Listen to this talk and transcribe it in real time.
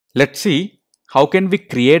Let's see how can we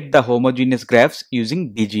create the homogeneous graphs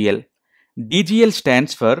using DGL. DGL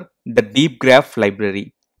stands for the Deep Graph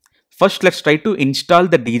Library. First, let's try to install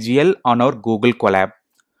the DGL on our Google Colab.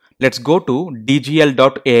 Let's go to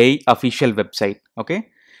dgl.ai official website. Okay.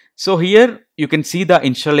 So here you can see the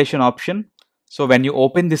installation option. So when you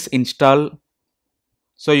open this install,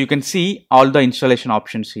 so you can see all the installation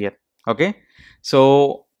options here. Okay.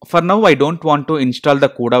 So for now, I don't want to install the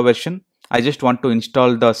CUDA version. I just want to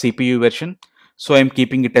install the CPU version. So I'm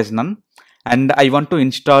keeping it as none. And I want to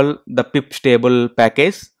install the pip stable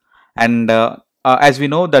package. And as we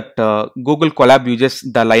know that Google Colab uses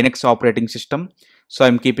the Linux operating system. So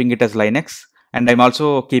I'm keeping it as Linux. And I'm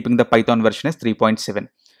also keeping the Python version as 3.7.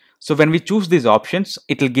 So when we choose these options,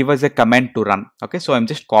 it will give us a command to run. Okay. So I'm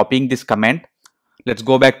just copying this command. Let's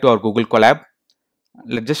go back to our Google Colab.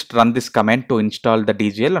 Let's just run this command to install the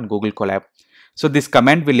DGL on Google Colab. So this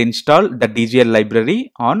command will install the DGL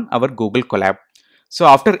library on our Google Colab. So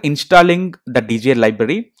after installing the DGL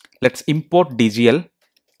library, let's import DGL.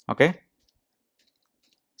 Okay.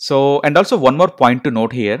 So, and also one more point to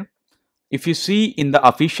note here. If you see in the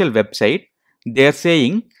official website, they are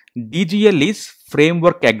saying DGL is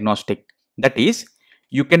framework agnostic. That is,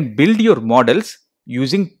 you can build your models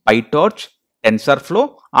using PyTorch,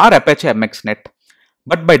 TensorFlow or Apache MXNet.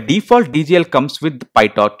 But by default, DGL comes with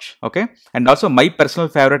PyTorch. Okay. And also my personal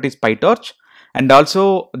favorite is PyTorch. And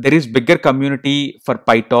also there is bigger community for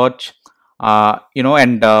PyTorch,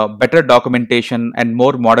 and better documentation and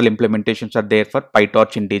more model implementations are there for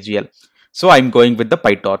PyTorch in DGL. So I'm going with the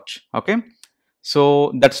PyTorch. Okay.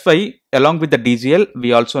 So that's why along with the DGL,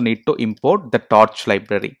 we also need to import the Torch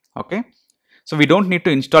library. Okay. So we don't need to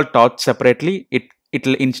install Torch separately. It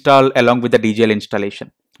will install along with the DGL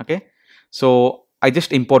installation. Okay. So I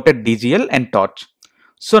just imported DGL and Torch.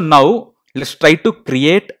 So now let's try to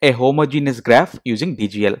create a homogeneous graph using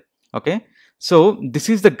DGL. Okay. So this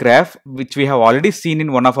is the graph which we have already seen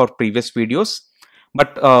in one of our previous videos,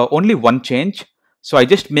 but only one change. So I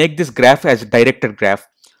just make this graph as directed graph.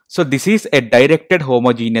 So this is a directed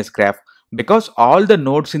homogeneous graph because all the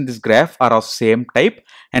nodes in this graph are of same type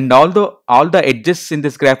and all the edges in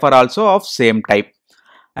this graph are also of same type.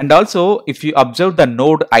 And also, if you observe the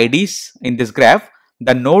node IDs in this graph,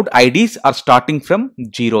 the node IDs are starting from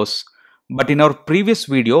zeros. But in our previous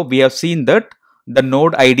video, we have seen that the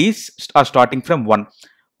node IDs are starting from 1.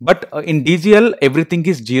 But in DGL, everything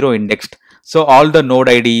is 0 indexed. So all the node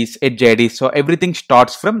IDs, edge IDs, so everything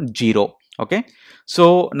starts from 0. Okay.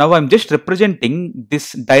 So now I'm just representing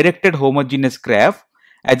this directed homogeneous graph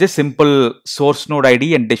as a simple source node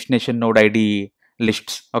ID and destination node ID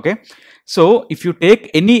lists. Okay. So if you take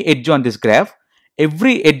any edge on this graph,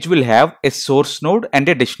 every edge will have a source node and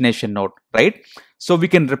a destination node, right? So we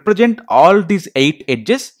can represent all these 8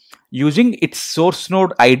 edges using its source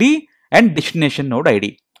node ID and destination node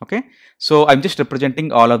ID. Okay. So I'm just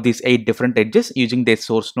representing all of these 8 different edges using their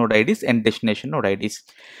source node IDs and destination node IDs.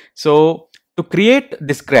 So to create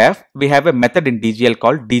this graph, we have a method in DGL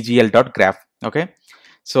called dgl.graph. Okay.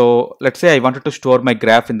 So let's say I wanted to store my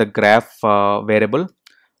graph in the graph variable.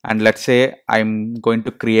 And let's say I'm going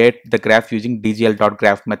to create the graph using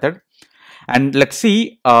dgl.graph method. And let's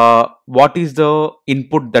see what is the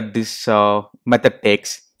input that this method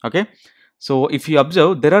takes. Okay. So if you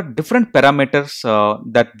observe, there are different parameters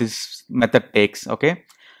that this method takes. Okay.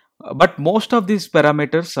 But most of these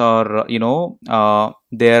parameters are,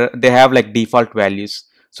 they have like default values.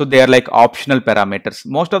 So they are like optional parameters.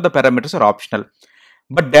 Most of the parameters are optional.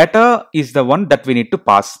 But data is the one that we need to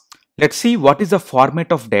pass. Let's see what is the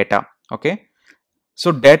format of data. Okay.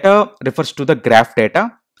 So data refers to the graph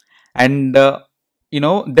data. And,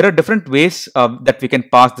 there are different ways that we can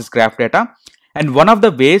pass this graph data. And one of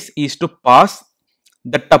the ways is to pass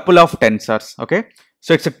the tuple of tensors. Okay.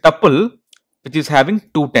 So it's a tuple which is having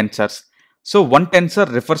 2 tensors. So one tensor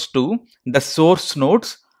refers to the source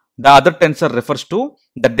nodes. The other tensor refers to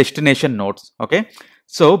the destination nodes. Okay.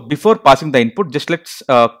 So before passing the input, just let's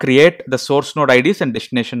create the source node IDs and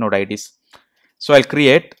destination node IDs. So I'll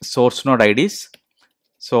create source node IDs.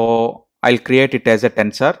 So I'll create it as a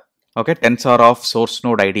tensor. Okay. Tensor of source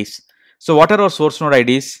node IDs. So what are our source node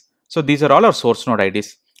IDs? So these are all our source node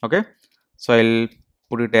IDs. Okay. So I'll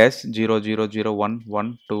put it as 0, 0, 0, 1,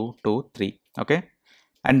 1, 2, 2, 3. Okay.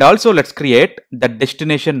 And also let's create the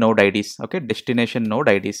destination node IDs. Okay. Destination node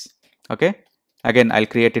IDs. Okay. Again, I'll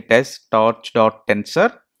create it as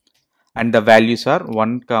torch.tensor and the values are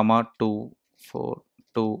 1, 2, 4,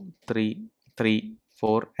 2, 3, 3,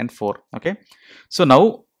 4 and 4. Okay. So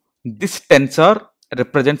now this tensor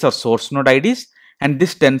represents our source node IDs and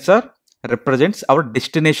this tensor represents our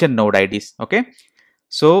destination node IDs. Okay.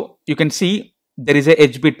 So you can see there is a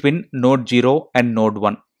edge between node 0 and node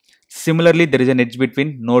 1. Similarly, there is an edge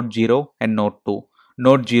between node 0 and node 2,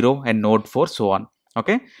 node 0 and node 4, so on.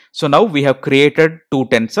 Okay, so now we have created two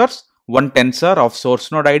tensors, one tensor of source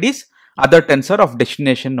node IDs, other tensor of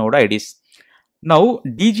destination node IDs. Now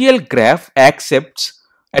DGL graph accepts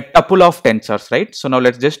a tuple of tensors, right? So now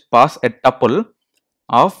let's just pass a tuple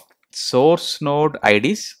of source node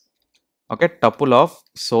IDs, okay, tuple of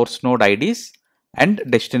source node IDs and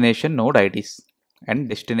destination node IDs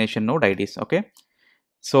okay.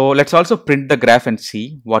 So let's also print the graph and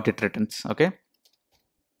see what it returns. Okay,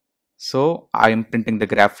 so I am printing the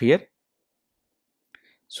graph here.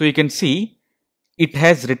 So you can see it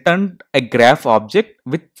has returned a graph object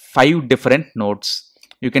with 5 different nodes.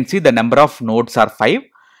 You can see the number of nodes are 5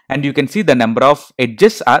 and you can see the number of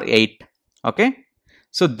edges are 8. Okay,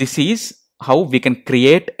 so this is how we can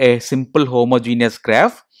create a simple homogeneous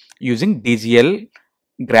graph using DGL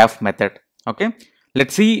graph method. Okay,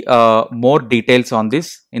 let's see more details on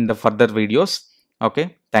this in the further videos.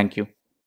 Okay, thank you.